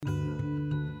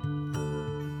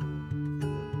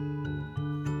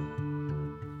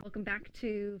Welcome back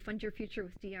to Fund Your Future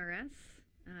with DRS.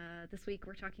 This week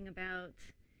we're talking about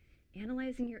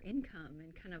analyzing your income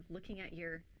and kind of looking at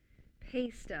your pay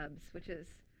stubs, which is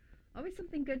always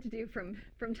something good to do from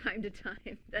time to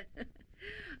time.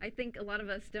 I think a lot of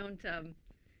us don't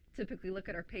typically look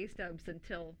at our pay stubs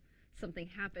until something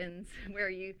happens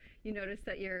where you notice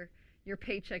that your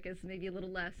paycheck is maybe a little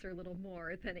less or a little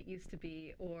more than it used to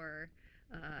be, or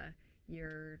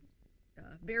your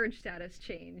marriage status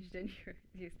changed, and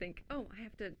you think, oh, I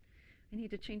need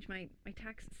to change my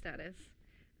tax status.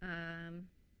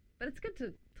 But it's good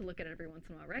to look at it every once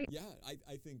in a while, right? Yeah,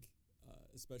 I think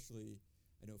especially,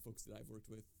 I know folks that I've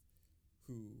worked with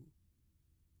who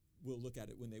will look at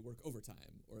it when they work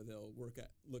overtime, or they'll look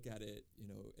at it,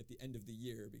 at the end of the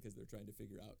year because they're trying to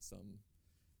figure out some,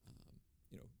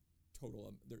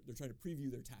 total. They're trying to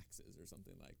preview their taxes or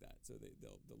something like that. So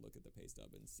they'll look at the pay stub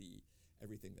and see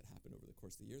everything that happened over the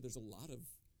course of the year. There's a lot of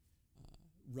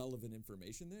relevant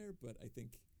information there, but I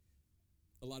think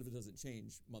a lot of it doesn't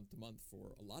change month to month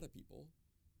for a lot of people.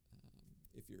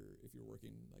 If you're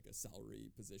working like a salary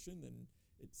position, then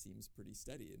it seems pretty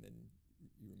steady, and then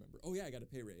you remember, oh yeah, I got a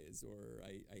pay raise, or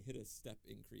I hit a step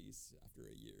increase after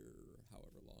a year or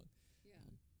however long.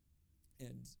 Yeah.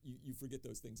 And you forget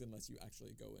those things unless you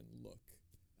actually go and look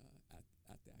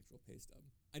at the actual pay stub.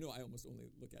 I know I almost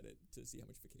only look at it to see how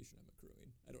much vacation I'm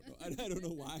accruing. I don't know. I don't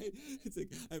know why. It's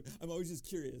like I'm always just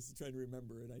curious, trying to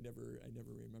remember, and I never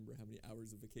remember how many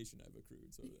hours of vacation I've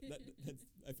accrued. So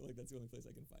I feel like that's the only place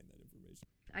I can find that information.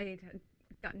 I had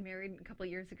gotten married a couple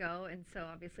of years ago, and so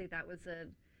obviously that was a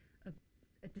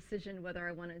decision whether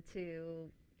I wanted to.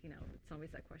 It's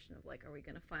always that question of like, are we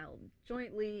going to file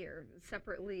jointly or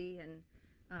separately, and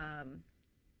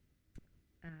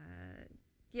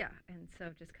and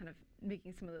so just kind of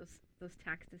making some of those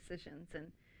tax decisions,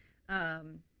 and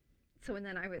and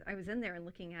then I was in there and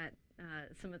looking at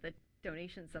some of the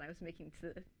donations that I was making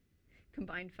to the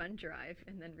combined fund drive,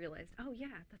 and then realized, oh yeah,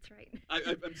 that's right.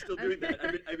 I'm still doing that.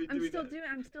 I've been doing that.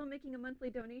 I'm still making a monthly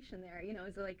donation there.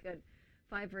 It's like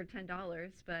 $5 or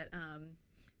 $10, but I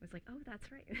was like, oh,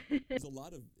 that's right. There's a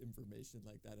lot of information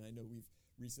like that, and I know we've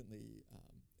recently,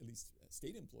 at least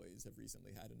state employees have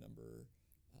recently had a number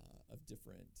of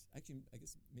different, actually, I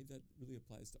guess maybe that really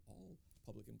applies to all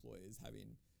public employees,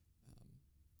 having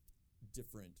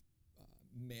different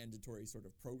mandatory sort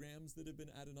of programs that have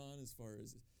been added on, as far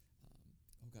as,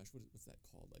 what's that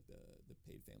called? Like the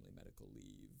paid family medical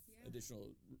leave, additional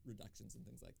reductions and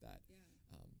things like that.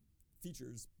 Yeah.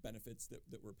 Features, benefits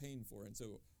that we're paying for, and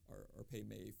so our pay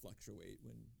may fluctuate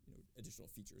when additional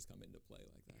features come into play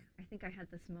like that. I think I had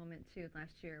this moment too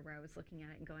last year where I was looking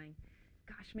at it and going,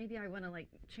 gosh, maybe I want to like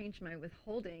change my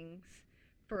withholdings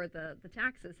for the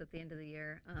taxes at the end of the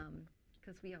year,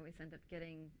 because we always end up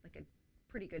getting like a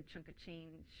pretty good chunk of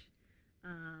change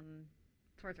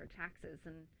towards our taxes.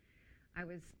 And I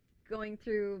was going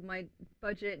through my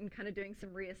budget and kind of doing some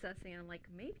reassessing, and I'm like,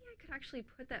 maybe I could actually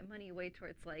put that money away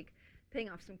towards like paying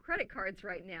off some credit cards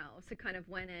right now. So kind of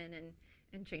went in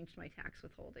and changed my tax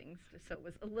withholdings just so it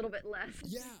was a little bit less.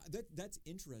 Yeah, that's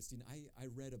interesting. I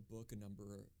read a book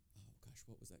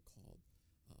what was that called?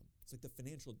 It's like the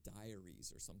Financial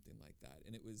Diaries or something like that.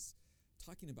 And it was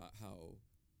talking about how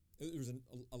there was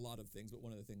a lot of things, but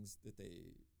one of the things that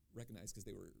they recognized, because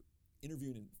they were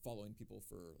interviewing and following people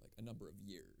for like a number of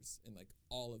years and like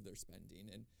all of their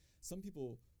spending. And some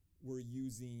people were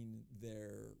using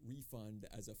their refund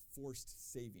as a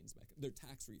forced savings mechanism, their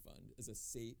tax refund as a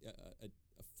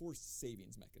forced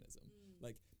savings mechanism.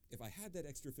 Like if I had that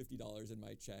extra $50 in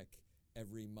my check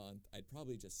every month, I'd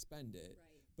probably just spend it.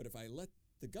 Right. But if I let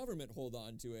the government hold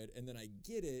on to it and then I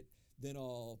get it, then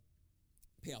I'll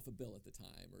pay off a bill at the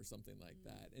time or something like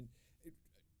that. And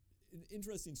an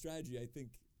interesting strategy. I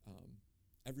think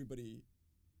everybody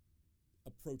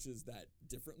approaches that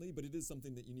differently, but it is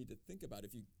something that you need to think about.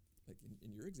 If you, like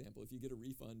in your example, if you get a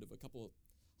refund of a couple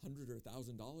 $100 or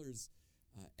 $1,000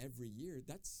 every year,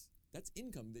 that's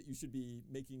income that you should be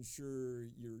making sure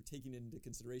you're taking into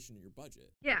consideration in your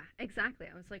budget. Yeah, exactly.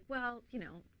 I was like, well,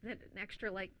 that an extra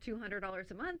like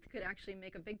 $200 a month could actually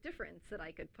make a big difference that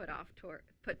I could put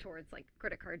towards like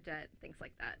credit card debt, things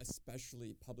like that.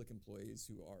 Especially public employees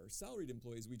who are salaried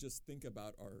employees, we just think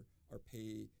about our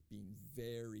pay being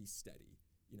very steady.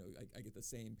 I get the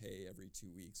same pay every 2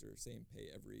 weeks, or same pay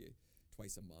every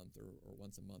twice a month, or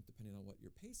once a month, depending on what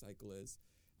your pay cycle is.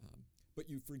 But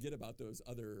you forget about those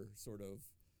other sort of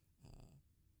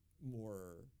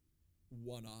more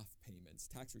one-off payments.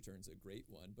 Tax return's a great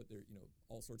one, but there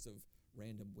all sorts of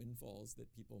random windfalls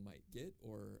that people might get,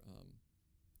 or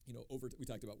we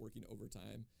talked about working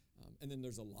overtime, and then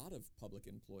there's a lot of public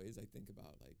employees. I think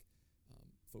about like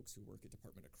folks who work at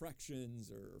Department of Corrections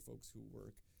or folks who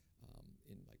work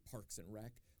in like Parks and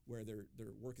Rec, where their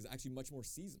work is actually much more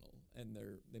seasonal, and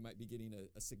they might be getting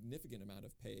a significant amount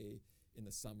of pay in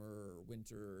the summer or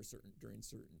winter or during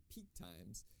certain peak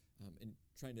times, and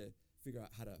trying to figure out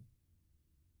how to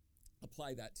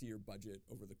apply that to your budget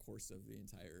over the course of the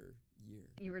entire year.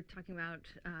 You were talking about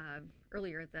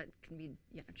earlier that can be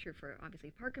true for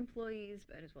obviously park employees,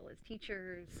 but as well as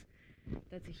teachers.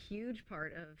 That's a huge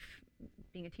part of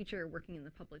being a teacher working in the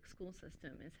public school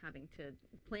system, is having to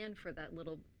plan for that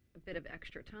little bit of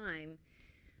extra time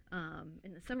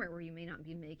in the summer where you may not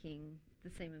be making the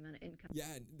same amount of income.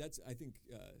 Yeah, and that's, I think,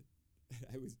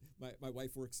 my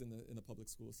wife works in the public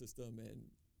school system, and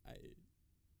I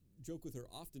joke with her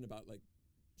often about, like,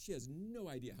 she has no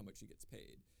idea how much she gets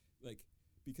paid, like,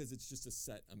 because it's just a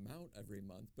set amount every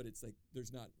month, but it's like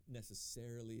there's not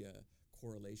necessarily a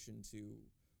correlation to,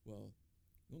 well,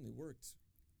 you only worked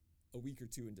a week or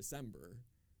two in December,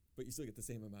 but you still get the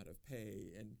same amount of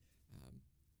pay. And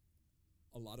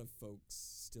a lot of folks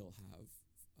still have,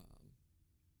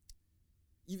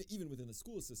 even within the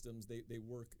school systems, they might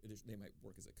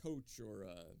work as a coach or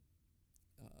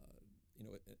an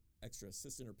extra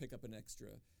assistant, or pick up an extra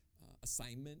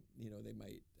assignment. They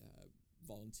might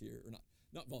volunteer, or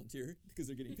not volunteer because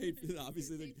they're getting paid for it.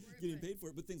 Obviously, they're getting paid for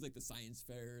it. But things like the science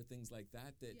fair, things like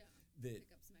that pick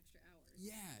up some extra hours.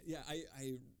 Yeah.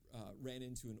 I ran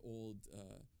into an old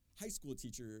high school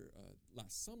teacher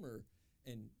last summer,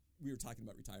 and we were talking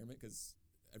about retirement, because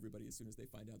everybody, as soon as they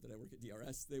find out that I work at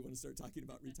DRS, they want to start talking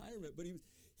about retirement. But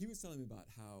he was telling me about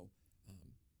how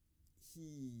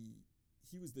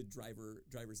he was the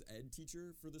driver's ed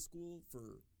teacher for the school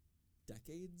for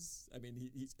decades. I mean,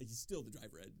 he's still the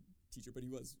driver ed teacher, but he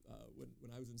was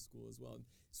when I was in school as well. And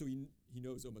so he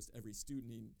knows almost every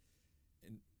student.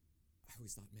 And I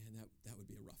always thought, man, that would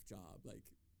be a rough job, like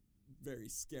very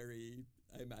scary,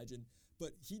 I imagine.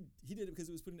 But he did it because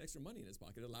it was putting extra money in his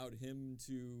pocket. It allowed him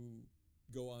to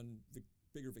go on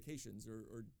bigger vacations,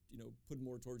 or put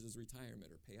more towards his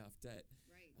retirement, or pay off debt.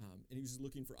 Right. And he was just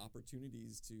looking for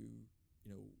opportunities to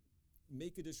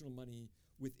make additional money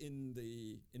within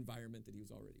the environment that he was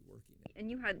already working in. And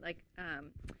you had like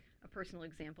a personal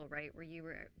example, right, where you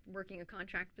were working a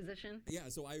contract position? Yeah,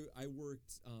 so I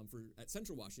worked at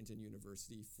Central Washington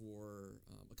University for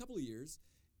a couple of years,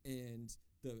 and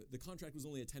the contract was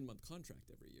only a 10-month contract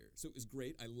every year. So it was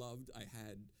great. I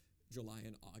had July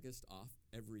and August off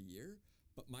every year,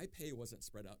 but my pay wasn't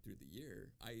spread out through the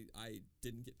year. I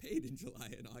didn't get paid in July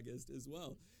and August as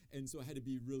well. And so I had to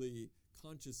be really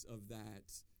conscious of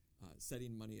that,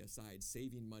 setting money aside,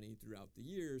 saving money throughout the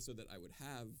year so that I would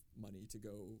have money to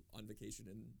go on vacation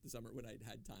in the summer when I'd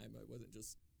had time. I wasn't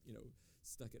just,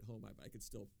 stuck at home. I could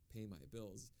still pay my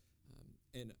bills.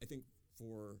 And I think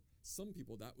for some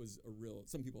people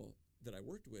some people that I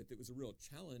worked with, it was a real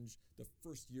challenge the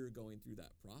first year going through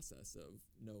that process of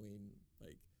knowing,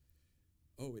 like,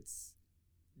 oh, it's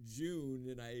June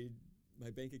and my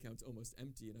bank account's almost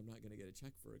empty and I'm not going to get a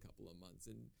check for a couple of months.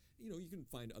 And, you can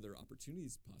find other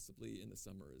opportunities possibly in the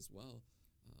summer as well,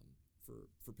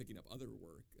 for picking up other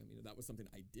work. I mean, that was something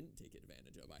I didn't take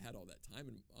advantage of. I had all that time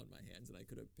on my hands, and I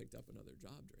could have picked up another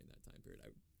job during that time period. I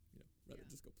would, rather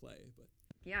just go play, but.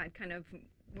 Yeah, it kind of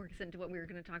works into what we were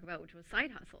going to talk about, which was side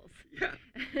hustles. Yeah.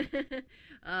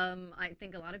 I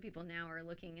think a lot of people now are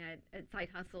looking at side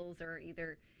hustles, or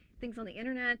either things on the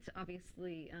internet.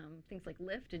 Obviously, things like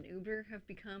Lyft and Uber have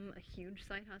become a huge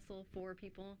side hustle for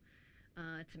people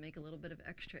to make a little bit of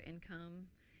extra income.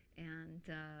 And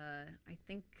I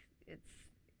think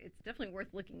it's definitely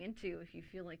worth looking into if you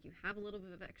feel like you have a little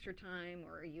bit of extra time,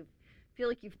 or you feel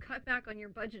like you've cut back on your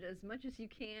budget as much as you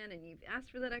can, and you've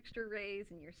asked for that extra raise,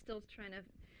 and you're still trying to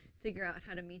figure out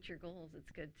how to meet your goals.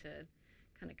 It's good to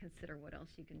kind of consider what else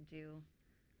you can do.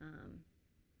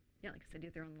 Like I said,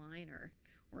 either online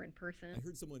or in person. I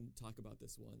heard someone talk about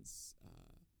this once.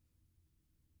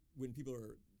 When people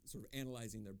are sort of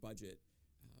analyzing their budget,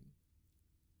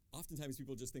 oftentimes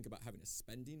people just think about having a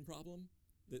spending problem,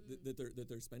 that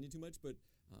they're spending too much. But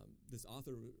this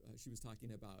author, she was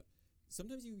talking about,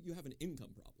 sometimes you have an income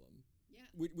problem. Yeah.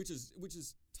 Which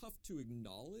is tough to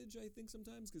acknowledge, I think,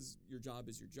 sometimes, because your job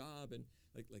is your job, and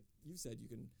like you said, you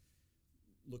can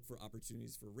look for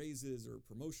opportunities for raises or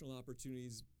promotional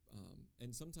opportunities,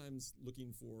 and sometimes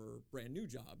looking for brand new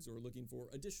jobs or looking for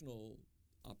additional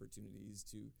opportunities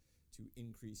to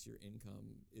increase your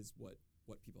income is what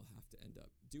people have to end up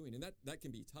doing, and that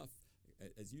can be tough.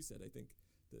 As you said, I think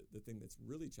the thing that's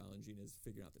really challenging is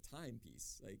figuring out the time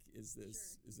piece. Like, is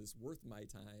this worth my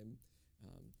time?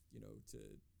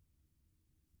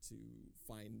 To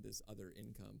find this other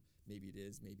income. Maybe it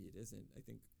is, maybe it isn't. I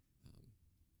think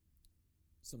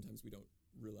sometimes we don't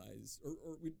realize,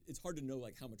 it's hard to know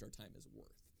like how much our time is worth,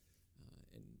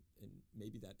 and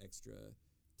maybe that extra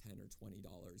 $10 or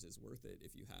 $20 is worth it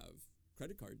if you have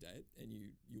credit card debt and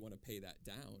you want to pay that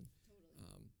down.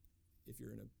 Totally. If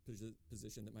you're in a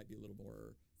position that might be a little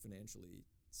more financially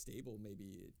stable,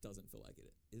 maybe it doesn't feel like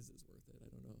it is as worth it. I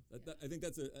don't know. I think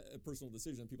that's a personal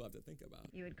decision people have to think about.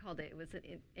 You had called it was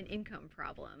an income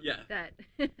problem. Yeah. That,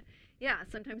 yeah.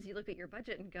 Sometimes you look at your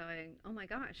budget and going, oh my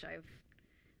gosh,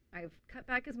 I've cut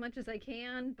back as much as I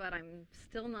can, but I'm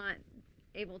still not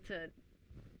able to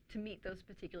meet those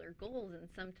particular goals. And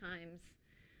sometimes,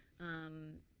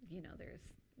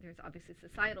 there's obviously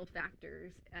societal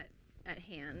factors at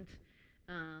hand.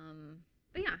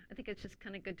 But yeah, I think it's just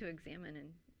kind of good to examine and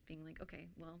being like, okay,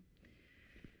 well,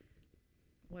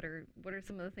 what are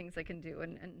some of the things I can do?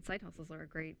 And side hustles are a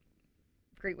great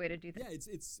way to do that. Yeah,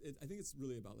 I think it's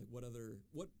really about like what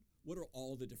are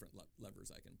all the different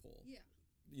levers I can pull. Yeah.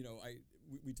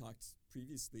 We talked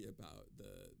previously about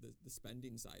the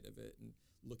spending side of it and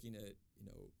looking at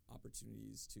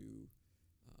opportunities to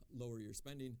lower your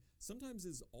spending. Sometimes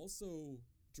is also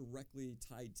directly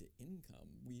tied to income.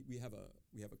 We have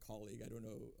a colleague. I don't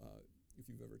know if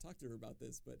you've ever talked to her about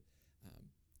this, but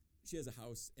she has a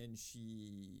house and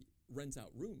she rents out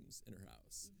rooms in her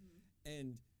house. Mm-hmm.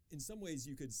 And in some ways,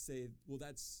 you could say, well,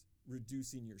 that's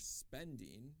reducing your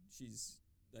spending. She's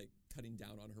like cutting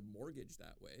down on her mortgage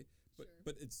that way.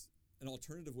 But it's an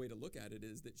alternative way to look at it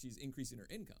is that she's increasing her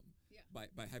income by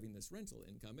having this rental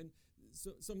income. And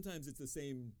so sometimes it's the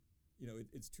same.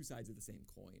 It's two sides of the same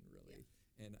coin, really.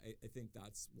 Yeah. And I think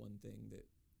that's one thing that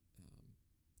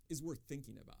is worth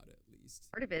thinking about, at least.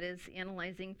 Part of it is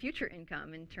analyzing future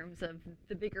income in terms of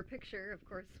the bigger picture. Of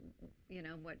course,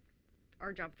 what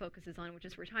our job focuses on, which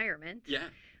is retirement.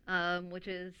 Yeah. Which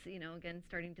is, again,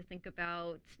 starting to think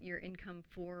about your income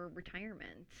for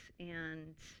retirement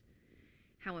and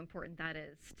how important that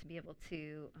is to be able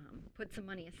to put some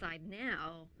money aside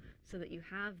now so that you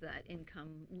have that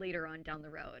income later on down the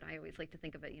road. I always like to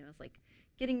think of it, as like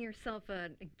getting yourself a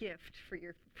gift for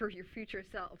your future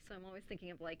self. So I'm always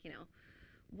thinking of like,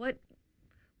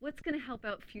 what's going to help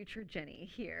out future Jenny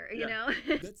here,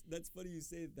 That's funny you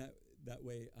say it that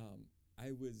way.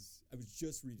 I was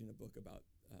just reading a book about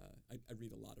I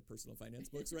read a lot of personal finance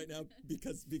books right now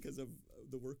because of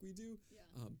the work we do.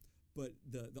 Yeah. But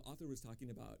the author was talking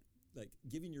about like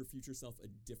giving your future self a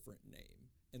different name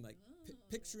and like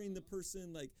picturing the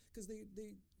person, like, because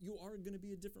you are going to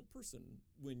be a different person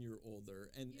when you're older,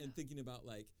 and thinking about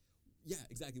like, yeah,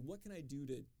 exactly, what can I do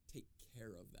to take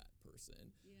care of that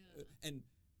person? Yeah.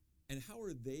 And how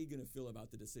are they going to feel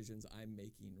about the decisions I'm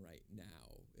making right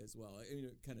now as well? I mean,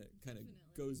 it kind of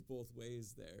goes both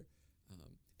ways there.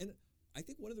 And I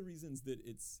think one of the reasons that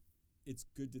it's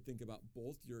good to think about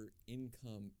both your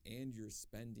income and your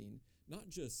spending, not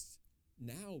just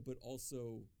now, but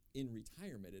also in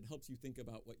retirement. It helps you think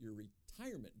about what your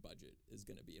retirement budget is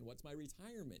going to be and what's my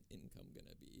retirement income going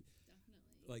to be.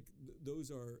 Definitely. Like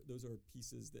those are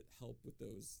pieces that help with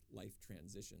those life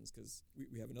transitions, because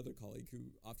we have another colleague who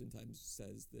oftentimes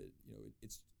says that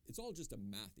it's all just a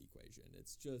math equation.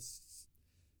 It's just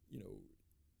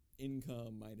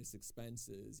income minus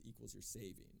expenses equals your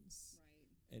savings.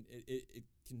 Right. And it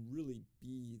can really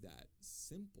be that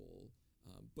simple,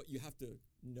 but you have to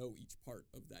know each part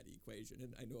of that equation.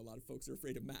 And I know a lot of folks are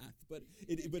afraid of math, but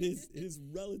it is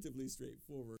relatively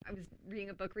straightforward. I was reading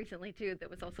a book recently too that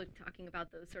was also talking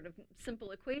about those sort of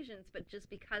simple equations, but just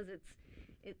because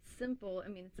it's simple, I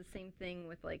mean, it's the same thing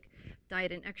with like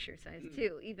diet and exercise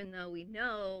too. Even though we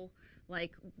know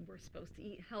like we're supposed to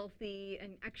eat healthy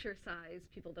and exercise,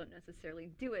 people don't necessarily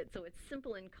do it. So it's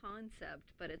simple in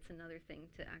concept, but it's another thing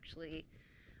to actually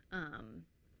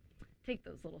take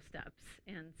those little steps.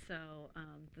 And so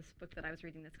this book that I was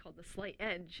reading that's called The Slight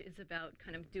Edge is about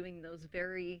kind of doing those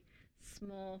very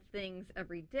small things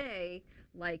every day,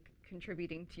 like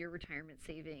contributing to your retirement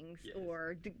savings, yes,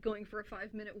 or going for a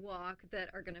 5-minute walk, that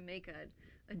are going to make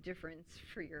a difference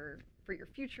for your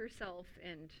future self,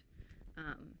 and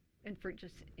for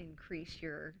just increase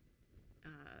your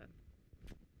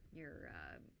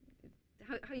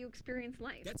how you experience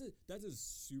life. That's a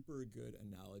super good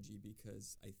analogy,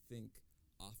 because I think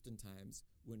oftentimes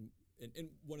and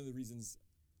one of the reasons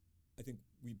I think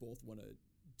we both want to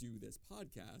do this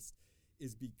podcast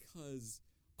is because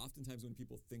oftentimes when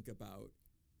people think about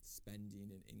spending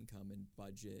and income and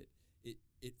budget,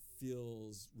 it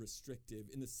feels restrictive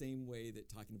in the same way that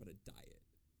talking about a diet.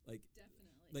 Like, definitely.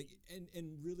 Like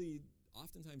and really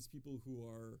oftentimes people who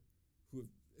have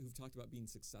who've talked about being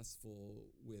successful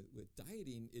with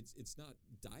dieting, it's not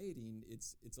dieting,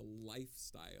 it's a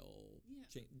lifestyle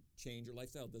change or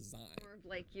lifestyle design. More of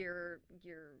like your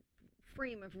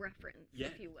frame of reference,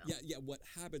 if you will. Yeah. What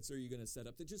habits are you going to set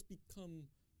up that just become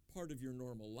part of your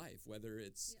normal life, whether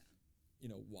it's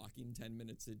walking 10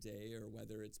 minutes a day, or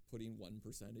whether it's putting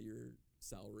 1% of your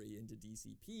salary into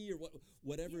DCP, or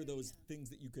whatever those things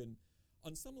that you can,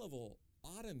 on some level,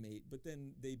 automate, but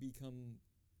then they become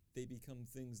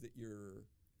things that you're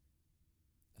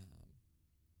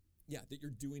that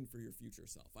you're doing for your future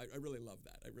self. I really love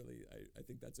that. I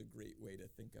think that's a great way to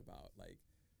think about, like,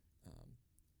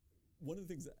 one of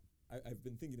the things that I've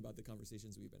been thinking about, the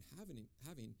conversations we've been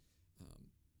having,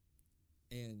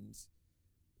 and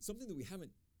something that we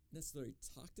haven't necessarily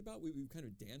talked about, we've kind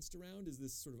of danced around, is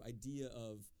this sort of idea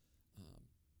of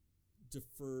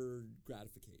deferred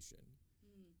gratification,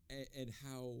 and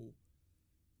how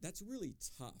that's really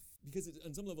tough, because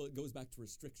on some level it goes back to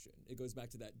restriction. It goes back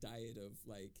to that diet of,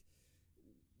 like,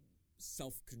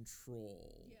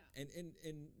 self-control,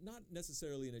 and not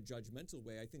necessarily in a judgmental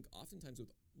way. I think oftentimes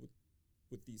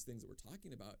with these things that we're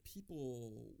talking about,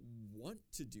 people want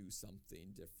to do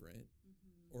something different,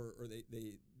 or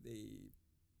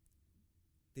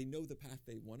they know the path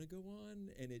they want to go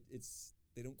on, and it's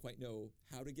they don't quite know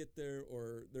how to get there,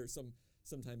 or they're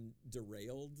sometimes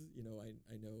derailed.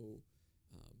 I know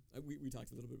we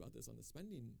talked a little bit about this on the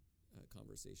spending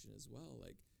conversation as well.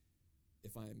 Like,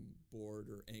 if I'm bored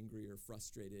or angry or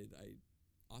frustrated, I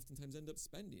oftentimes end up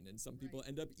spending, and some people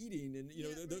end up eating, and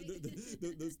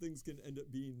those things can end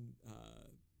up being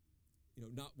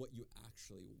not what you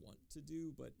actually want to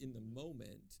do, but in the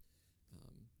moment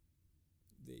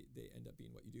they end up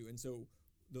being what you do. And so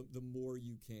the more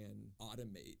you can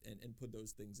automate and put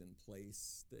those things in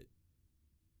place that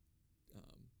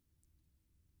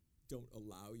don't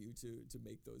allow you to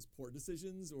make those poor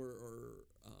decisions, or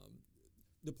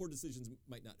the poor decisions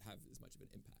might not have as much of an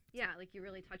impact. Yeah, like you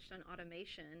really touched on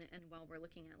automation, and while we're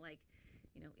looking at, like,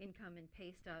 income and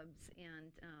pay stubs,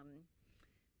 and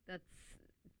that's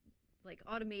like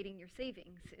automating your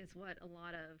savings is what a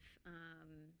lot of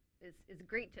is a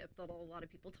great tip that a lot of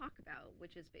people talk about,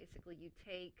 which is basically you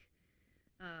take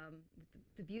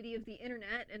the beauty of the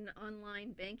internet and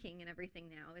online banking and everything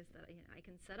now is that I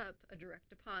can set up a direct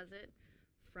deposit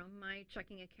from my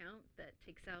checking account that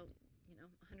takes out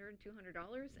 $100,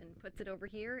 $200 and puts it over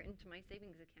here into my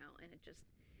savings account, and it just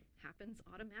happens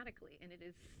automatically, and it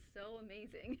is so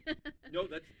amazing. No,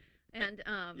 that's and you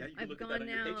can I've look gone at that on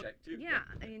now. your paycheck too. Yeah,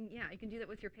 I mean, you can do that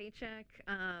with your paycheck,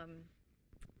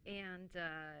 and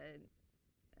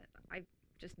I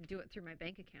just do it through my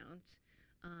bank account.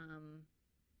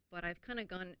 But I've kind of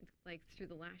gone, like, through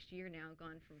the last year now,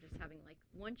 gone from just having like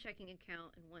one checking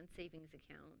account and one savings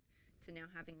account to now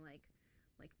having like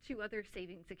two other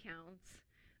savings accounts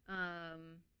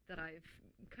that I've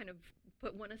kind of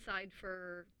put one aside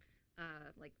for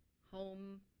like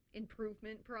home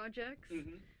improvement projects,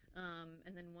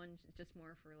 and then one just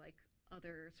more for like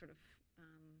other sort of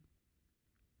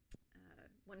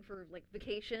one for like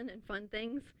vacation and fun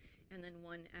things, and then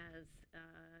one as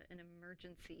an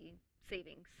emergency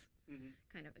savings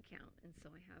kind of account. And so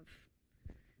I have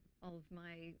all of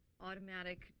my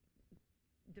automatic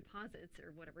deposits,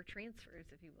 or whatever, transfers,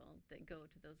 if you will, that go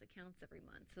to those accounts every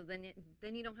month. So then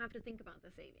you don't have to think about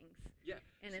the savings. Yeah.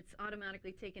 And it's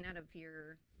automatically taken out of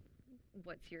your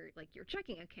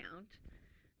checking account.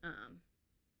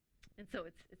 And so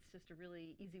it's just a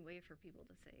really easy way for people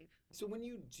to save. So when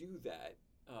you do that,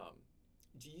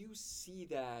 do you see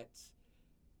that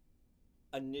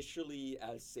initially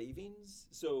as savings?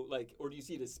 So, like, or do you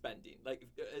see it as spending? Like,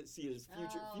 see it as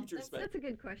future spending? That's a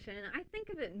good question. I think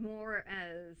of it more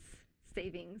as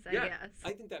savings, I Yeah, guess.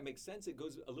 I think that makes sense. It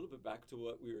goes a little bit back to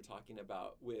what we were talking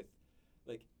about with,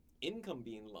 like, income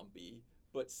being lumpy,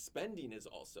 but spending is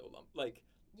also lumpy. Like,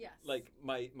 yes. Like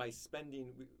my spending,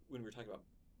 when we were talking about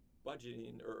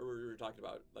budgeting, or we were talking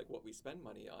about like what we spend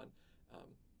money on,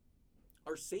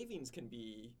 our savings can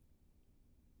be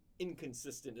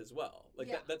inconsistent as well. Like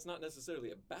that's not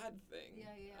necessarily a bad thing.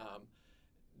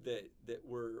 That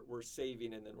we're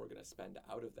saving and then we're going to spend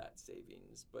out of that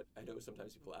savings. But I know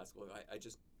sometimes people ask, well, I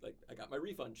just, like, I got my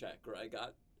refund check, or I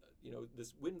got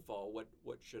this windfall.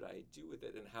 What should I do with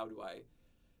it, and how do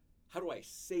I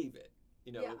save it?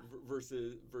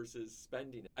 Versus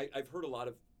spending. I've heard a lot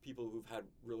of people who've had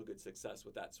really good success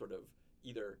with that sort of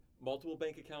either multiple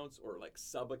bank accounts or like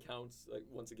sub accounts. Like,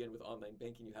 once again, with online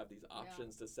banking, you have these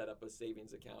options to set up a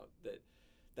savings account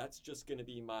that's just going to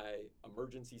be my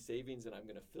emergency savings, and I'm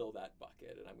going to fill that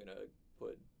bucket, and I'm going to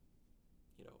put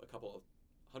a couple of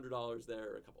 $100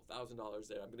 there, a couple $1,000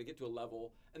 there. I'm going to get to a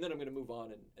level, and then I'm going to move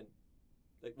on and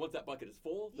like once that bucket is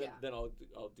full, then I'll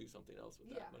do something else with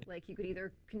that money. Like you could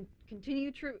either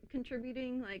continue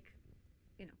contributing like,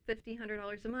 $50,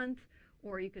 $100 a month,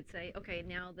 or you could say, okay,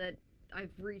 now that I've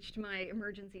reached my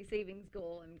emergency savings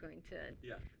goal, I'm going to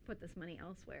put this money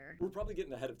elsewhere. We're probably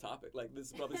getting ahead of topic. Like this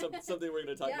is probably something we're going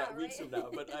to talk about weeks from now.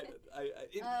 But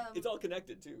it's all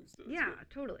connected too. So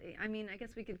totally. I mean, I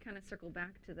guess we could kind of circle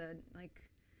back to the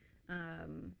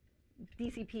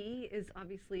DCP is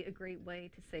obviously a great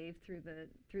way to save through the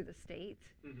state.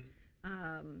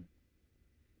 Mm-hmm.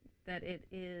 That it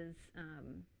is.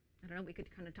 I don't know. We could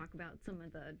kind of talk about some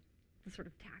of the sort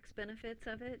of tax benefits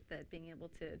of it. That being able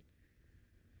to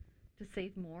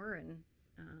save more and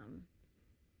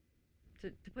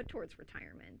to put towards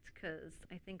retirement, because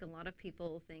I think a lot of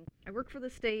people think I work for the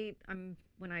state.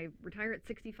 When I retire at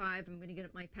 65, I'm going to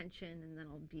get my pension and then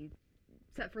I'll be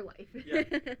set for life. Yeah.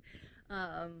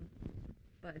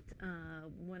 But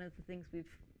one of the things we've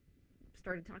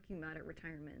started talking about at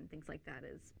retirement and things like that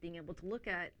is being able to look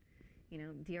at,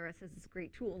 DRS has this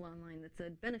great tool online that's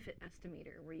a benefit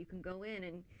estimator where you can go in,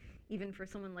 and even for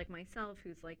someone like myself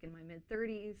who's like in my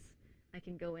mid-30s, I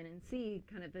can go in and see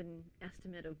kind of an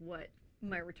estimate of what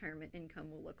my retirement income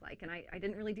will look like. And I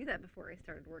didn't really do that before I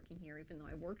started working here, even though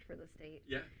I worked for the state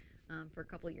for a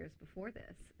couple of years before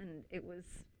this. And it was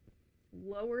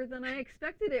lower than I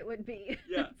expected it would be.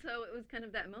 Yeah. So it was kind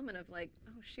of that moment of like,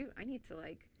 oh shoot, I need to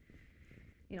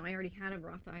I already had a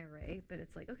Roth IRA, but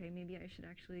it's like, okay, maybe I should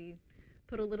actually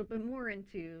put a little bit more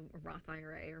into a Roth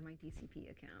IRA or my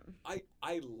DCP account.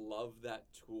 I love that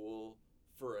tool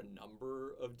for a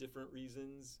number of different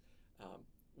reasons.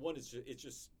 One is it's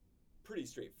just pretty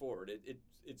straightforward.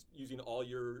 It's using all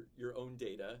your own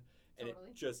data, and Totally.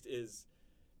 it just is.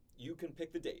 You can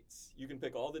pick the dates. You can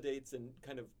pick all the dates and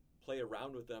kind of play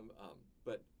around with them.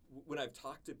 But when I've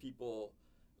talked to people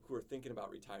who are thinking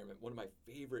about retirement, one of my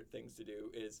favorite things to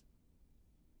do is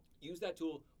use that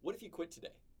tool. What if you quit today?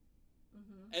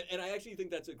 Mm-hmm. And I actually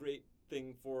think that's a great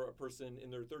thing for a person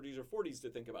in their 30s or 40s to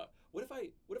think about. What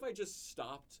if I just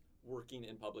stopped working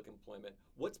in public employment?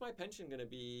 What's my pension going to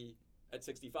be at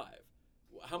 65?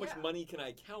 How much money can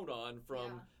I count on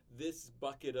from this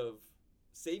bucket of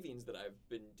savings that I've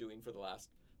been doing for the last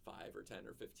 5 or 10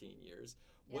 or 15 years?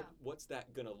 What's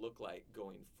that going to look like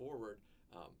going forward?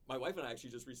 My wife and I actually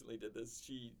just recently did this.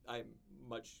 I'm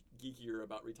much geekier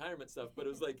about retirement stuff, but it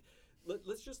was like,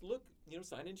 let's just look,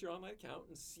 sign into your online account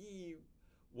and see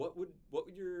what would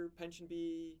your pension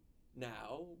be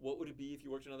now? What would it be if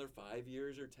you worked another 5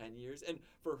 years or 10 years? And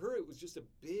for her, it was just a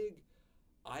big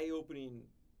eye-opening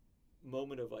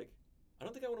moment of like, I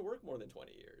don't think I want to work more than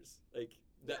 20 years. Like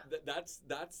that's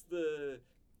the,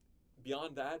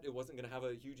 beyond that, it wasn't going to have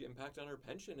a huge impact on her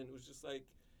pension. And it was just like,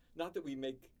 not that we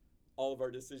make all of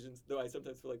our decisions, though I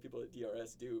sometimes feel like people at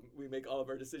DRS do, we make all of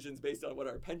our decisions based on what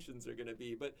our pensions are going to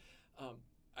be. But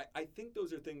I think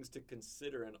those are things to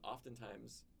consider, and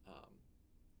oftentimes,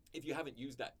 if you haven't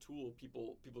used that tool,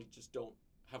 people just don't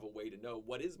have a way to know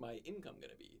what is my income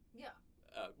going to be. Yeah.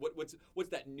 What's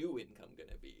that new income going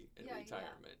to be in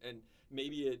retirement? And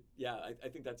maybe I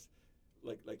think that's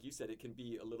like you said, it can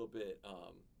be a little bit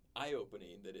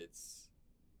eye-opening that it's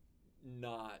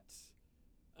not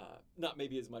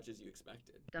maybe as much as you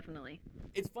expected. Definitely.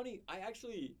 It's funny, I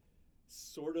actually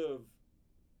sort of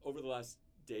over the last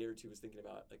day or two was thinking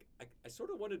about, like, I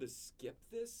sort of wanted to skip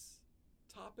this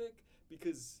topic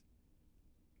because,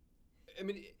 I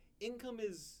mean, income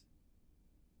is,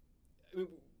 I mean,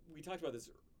 we talked about this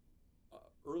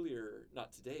earlier,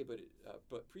 not today,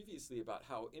 but previously, about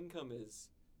how income is,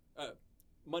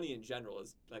 money in general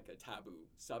is like a taboo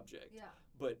subject. Yeah.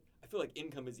 But I feel like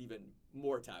income is even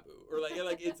more taboo, or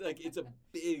it's a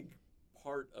big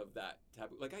part of that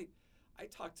taboo. Like I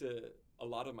talk to a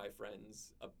lot of my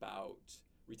friends about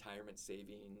retirement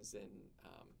savings and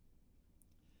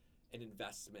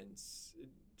investments,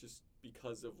 just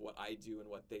because of what I do and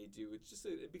what they do. It's just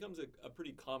it becomes a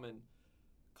pretty common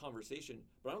conversation,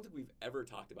 but I don't think we've ever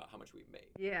talked about how much we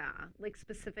make. Yeah, like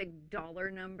specific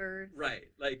dollar numbers. Right.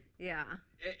 Like, yeah.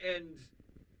 And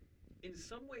in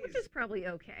some ways, which is probably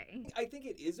okay. I think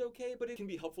it is okay, but it can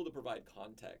be helpful to provide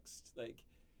context. Like,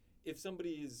 if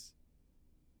somebody is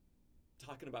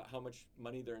talking about how much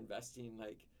money they're investing,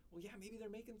 like, well, yeah, maybe they're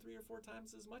making 3 or 4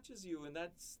 times as much as you, and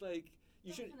that's like,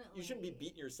 you shouldn't be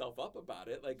beating yourself up about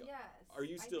it. Like, yes, are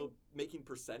you still making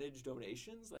percentage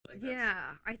donations? Like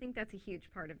yeah, I think that's a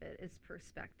huge part of it is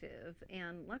perspective,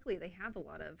 and luckily they have a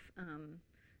lot of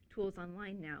tools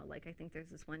online now. Like, I think there's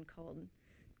this one called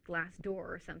Glassdoor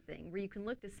or something where you can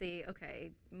look to see,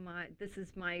 okay, this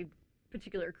is my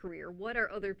particular career? What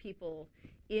are other people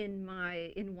in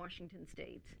Washington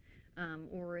State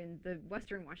or in the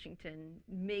Western Washington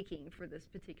making for this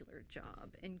particular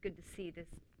job? And good to see this,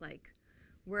 like,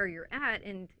 where you're at.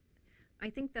 And I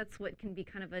think that's what can be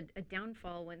kind of a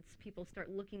downfall once people start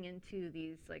looking into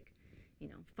these, like,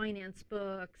 finance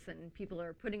books, and people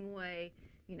are putting away,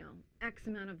 X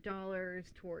amount of dollars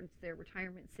towards their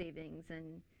retirement savings,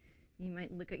 and you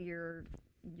might look at your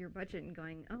budget and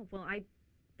going, oh, well,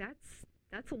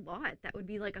 that's a lot. That would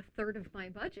be like a third of my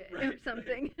budget or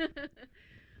something. But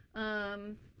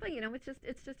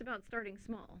it's just about starting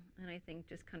small, and I think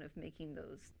just kind of making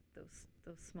those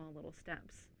small little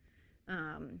steps.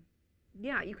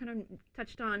 Yeah, you kind of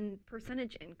touched on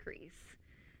percentage increase,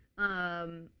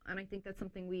 and I think that's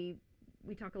something we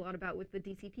talk a lot about with the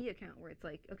DCP account, where it's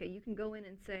like, okay, you can go in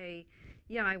and say,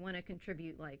 yeah, I want to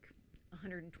contribute like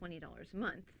 $120 a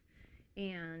month,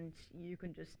 and you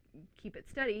can just keep it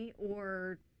steady.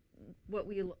 Or what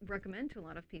we recommend to a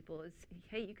lot of people is,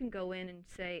 hey, you can go in and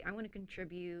say, I want to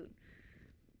contribute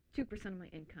 2% of my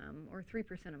income or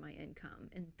 3% of my income,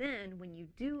 and then when you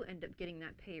do end up getting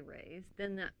that pay raise,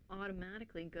 then that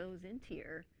automatically goes into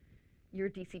your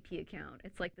DCP account.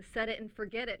 It's like the set it and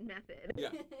forget it method.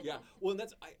 Yeah. Well, and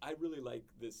that's I really like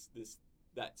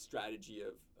that strategy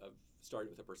of starting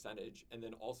with a percentage, and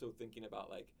then also thinking about,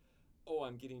 like, oh,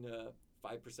 I'm getting a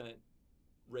 5%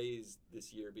 raise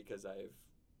this year because I've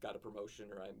got a promotion,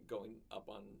 or I'm going up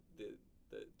on the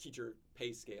teacher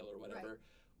pay scale or whatever. Right.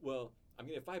 Well, I'm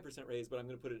getting a 5% raise, but I'm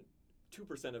going to put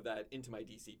 2% of that into my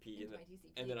DCP,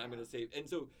 and then I'm going to save. And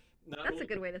so that's a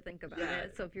good way to think about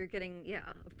it. So if you're getting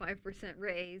a 5%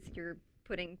 raise, you're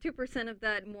putting 2% of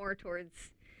that more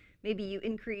towards, maybe you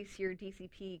increase your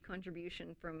DCP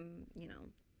contribution from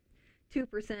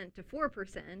 2% to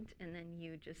 4%, and then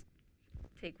you just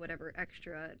take whatever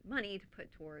extra money to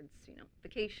put towards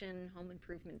vacation, home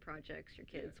improvement projects, your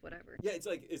kids, whatever. Yeah, it's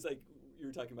like you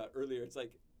were talking about earlier. It's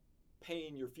like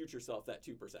paying your future self that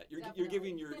 2%. You're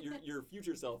giving your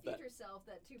future self that 2%.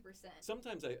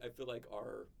 Sometimes I feel like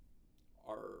our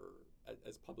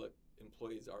as public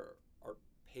employees, our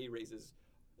pay raises,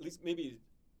 at least maybe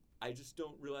I just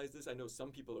don't realize this. I know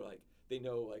some people are like, they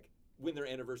know like when their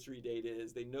anniversary date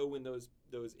is, they know when those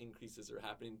increases are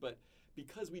happening, but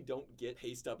because we don't get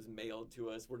pay stubs mailed to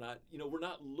us, we're not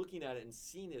looking at it and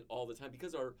seeing it all the time,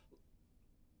 because our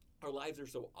lives are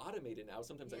so automated now.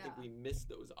 Sometimes I think we miss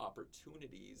those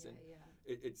opportunities, and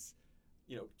it's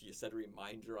do you set a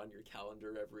reminder on your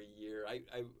calendar every year? I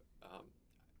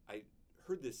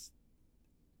heard this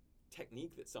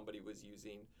technique that somebody was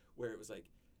using where it was like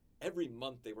every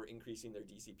month they were increasing their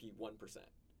DCP 1%.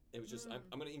 It was just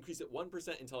I'm going to increase it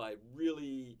 1% until I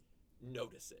really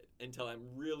notice it, until I'm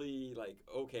really like,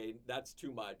 okay, that's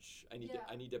too much. I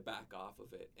need to back off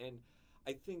of it. And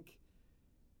I think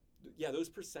those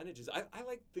percentages, I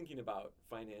like thinking about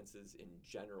finances in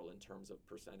general in terms of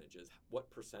percentages. What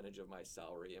percentage of my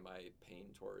salary am I paying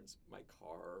towards my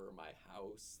car or my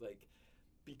house? Like,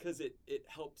 because it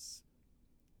helps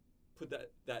put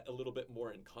that a little bit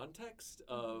more in context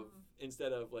of,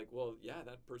 instead of like, well,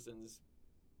 that person's,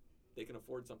 they can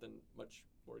afford something much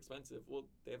more expensive. Well,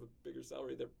 they have a bigger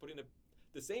salary. They're putting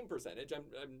the same percentage. I'm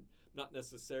not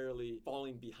necessarily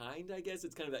falling behind, I guess.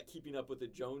 It's kind of that keeping up with the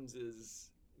Joneses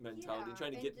mentality,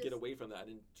 trying to get away from that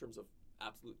in terms of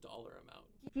absolute dollar amount.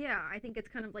 Yeah, I think it's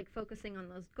kind of like focusing on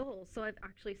those goals. So I've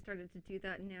actually started to do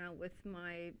that now with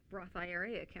my Roth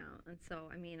IRA account. And so,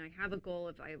 I mean, I have a goal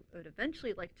of I would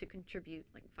eventually like to contribute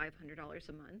like $500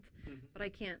 a month, but I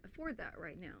can't afford that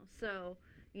right now. So,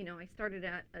 I started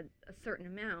at a certain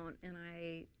amount, and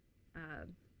I,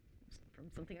 from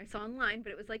something I saw online,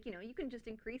 but it was like, you can just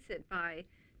increase it by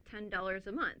 $10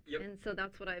 a month. Yep. And so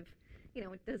that's what I've,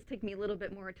 it does take me a little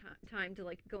bit more time to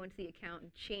like go into the account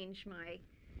and change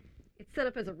it's set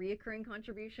up as a reoccurring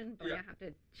contribution, but I have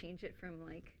to change it from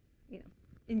like,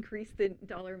 increase the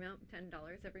dollar amount, $10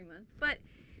 every month. But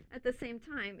at the same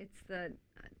time, it's that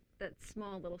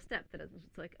small little step that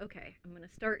it's like, okay, I'm going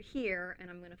to start here, and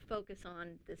I'm going to focus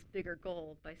on this bigger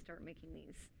goal by start making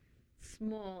these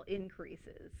small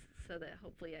increases, so that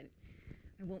hopefully I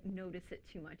won't notice it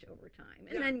too much over time.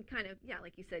 And then kind of,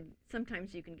 like you said,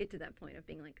 sometimes you can get to that point of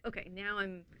being like, okay, now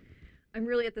I'm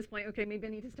really at this point, okay, maybe I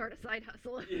need to start a side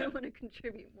hustle if I want to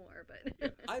contribute more.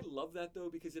 But I love that, though,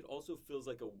 because it also feels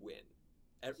like a win.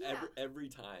 Every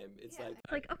time it's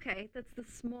like okay, that's the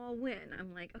small win.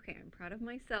 I'm like, okay, I'm proud of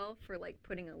myself for like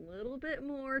putting a little bit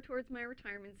more towards my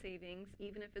retirement savings,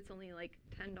 even if it's only like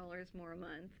 $10 more a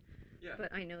month.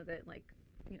 But I know that like,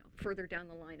 further down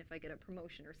the line, if I get a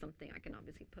promotion or something, I can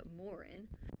obviously put more in.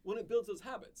 When it builds those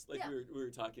habits, like we were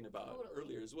talking about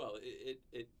earlier as well,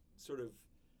 it sort of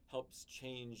helps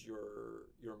change your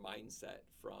mindset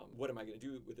from what am I going to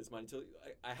do with this money to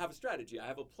I have a strategy, I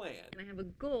have a plan. And I have a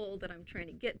goal that I'm trying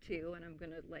to get to, and I'm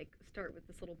going to like start with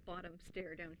this little bottom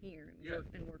stair down here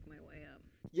and work my way up.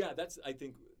 Yeah, that's, I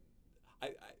think,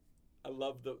 I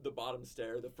love the bottom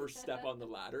stair, the first step on the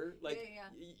ladder. Like,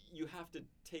 you have to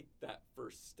take that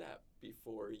first step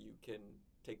before you can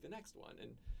take the next one.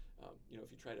 And,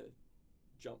 if you try to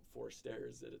jump 4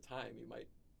 stairs at a time, you might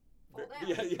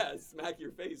smack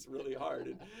your face really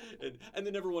hard and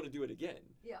then never want to do it again.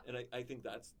 Yeah. And I think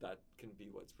that can be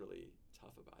what's really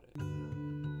tough about it.